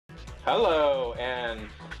Hello and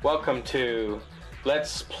welcome to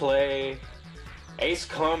Let's Play Ace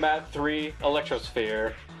Combat 3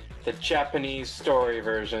 Electrosphere, the Japanese story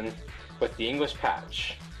version with the English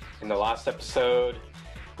patch. In the last episode,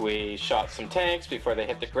 we shot some tanks before they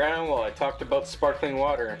hit the ground while I talked about sparkling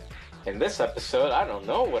water. In this episode, I don't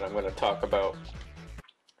know what I'm going to talk about.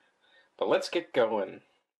 But let's get going.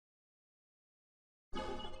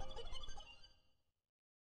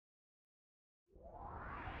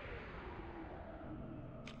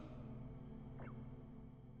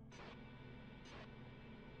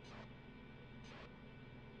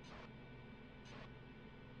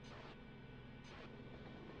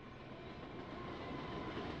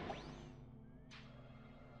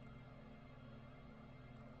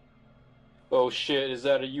 Oh shit, is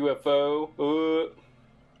that a UFO?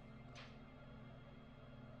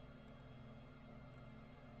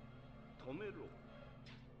 止めろ。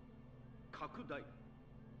拡大。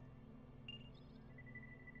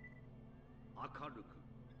明るく。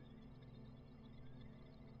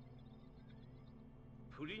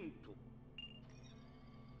プリント。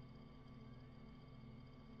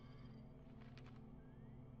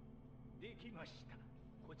できました。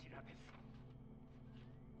こちらです。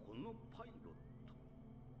このパイロット。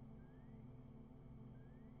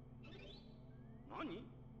何？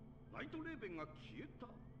ナイトレーベンが消えた。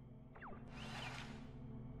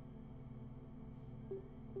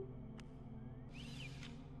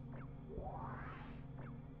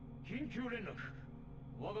緊急連絡。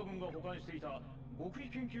我が軍が保管していた極秘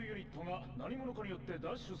研究ユニットが何者かによって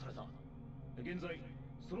奪取された。現在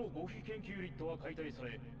その極秘研究ユニットは解体さ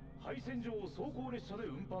れ、配線上を走行列車で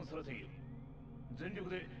運搬されている。全力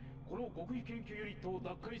でこの極秘研究ユニットを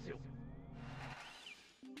奪回せよ。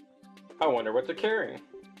I wonder what they're carrying.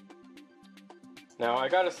 Now, I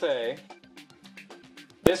gotta say,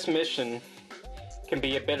 this mission can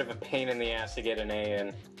be a bit of a pain in the ass to get an A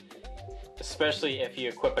in. Especially if you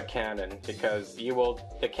equip a cannon, because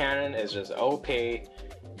the cannon is just OP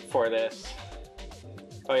for this.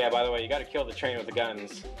 Oh yeah, by the way, you gotta kill the train with the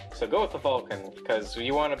guns. So go with the Vulcan, because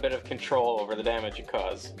you want a bit of control over the damage you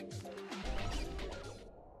cause.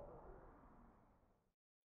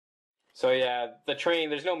 So yeah, the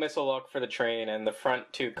train, there's no missile lock for the train, and the front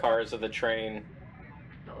two cars of the train,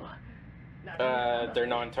 they're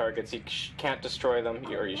non-targets. You can't destroy them,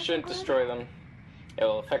 or you shouldn't destroy them. It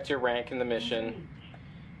will affect your rank in the mission,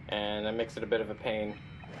 and that makes it a bit of a pain.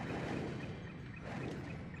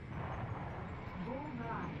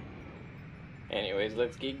 Anyways,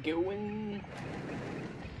 let's get going.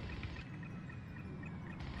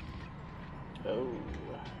 Oh.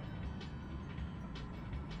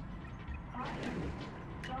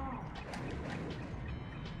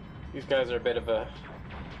 These guys are a bit of a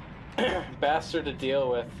bastard to deal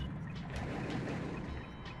with.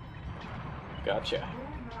 Gotcha.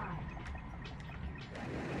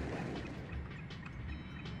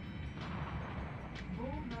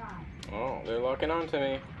 Oh, they're locking onto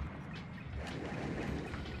me.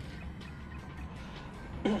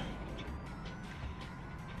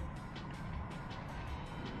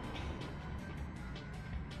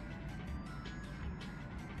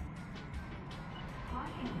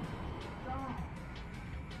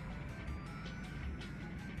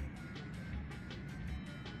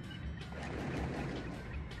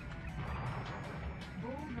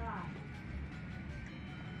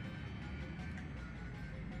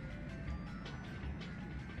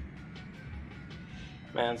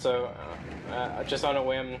 Man, so just on a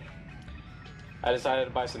whim, I decided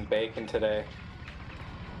to buy some bacon today.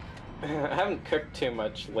 I haven't cooked too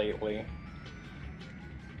much lately,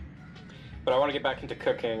 but I want to get back into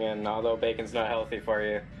cooking, and although bacon's not healthy for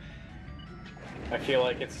you, I feel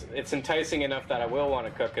like it's enticing enough that I will want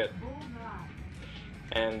to cook it,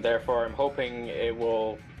 and therefore I'm hoping it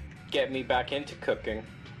will get me back into cooking.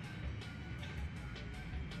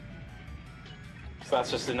 So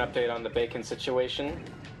that's just an update on the bacon situation.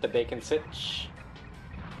 The bacon sitch.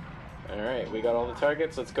 Alright, we got all the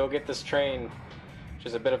targets. Let's go get this train, which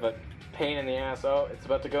is a bit of a pain in the ass. Oh, it's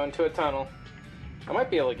about to go into a tunnel. I might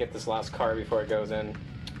be able to get this last car before it goes in.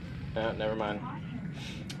 No, never mind.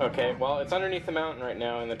 Okay, well, it's underneath the mountain right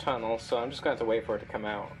now in the tunnel, so I'm just going to have to wait for it to come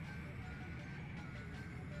out.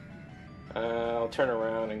 I'll turn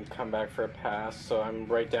around and come back for a pass, so I'm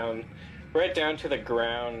right down to the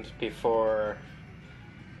ground before...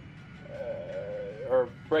 or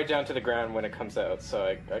right down to the ground when it comes out,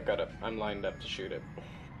 so I'm lined up to shoot it.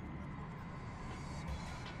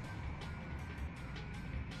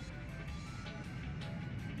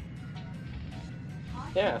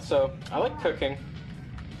 Yeah, so I like cooking,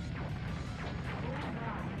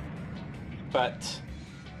 but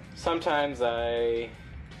sometimes I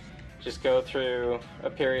just go through a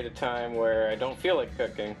period of time where I don't feel like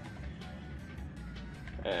cooking.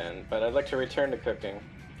 But I'd like to return to cooking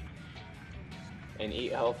and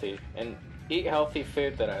eat healthy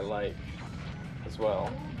food that I like as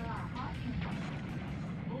well.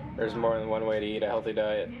 There's more than one way to eat a healthy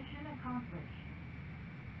diet.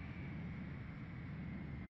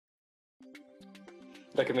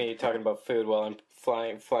 Look at me talking about food while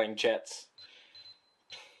I'm flying jets.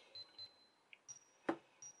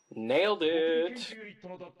 Nailed it!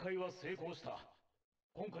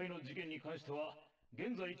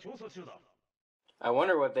 I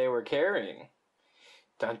wonder what they were carrying.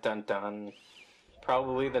 Dun dun dun.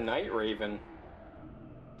 Probably the Night Raven.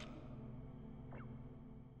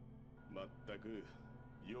 まったく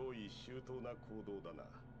用意周到な行動だな。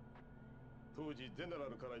当時ゼネ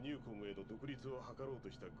ラルからニューコムへの独立を図ろう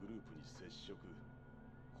としたグループに接触。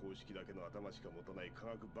公式だけの頭しか持たない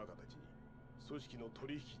科学バカたちに組織の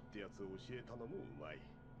取引ってやつを教えたのもうまい。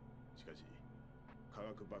しかし科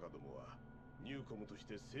学バカどもはニューコムとし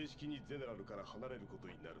て正式にゼネラルから離れること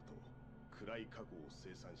になると暗い過去を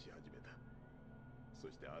清算し始めた。そ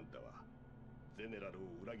してあんたはゼネラルを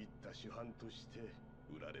裏切った主犯として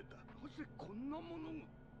売られた。なぜこんなものが。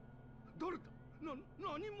誰だ。何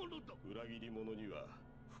者だ。裏切り者には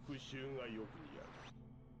復讐がよく似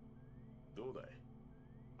合う。どうだい、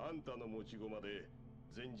あんたの持ち駒で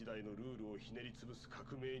前時代のルールをひねり潰す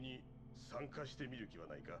革命に参加してみる気は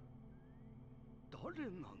ないか。誰な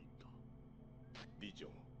んだ。ディジョ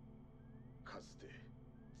ン、かつて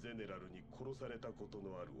ゼネラルに殺されたこと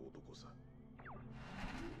のある男さ。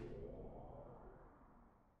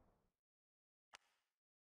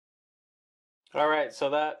Alright, so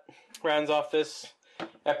that rounds off this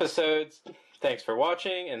episode. Thanks for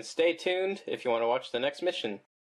watching, and stay tuned if you want to watch the next mission.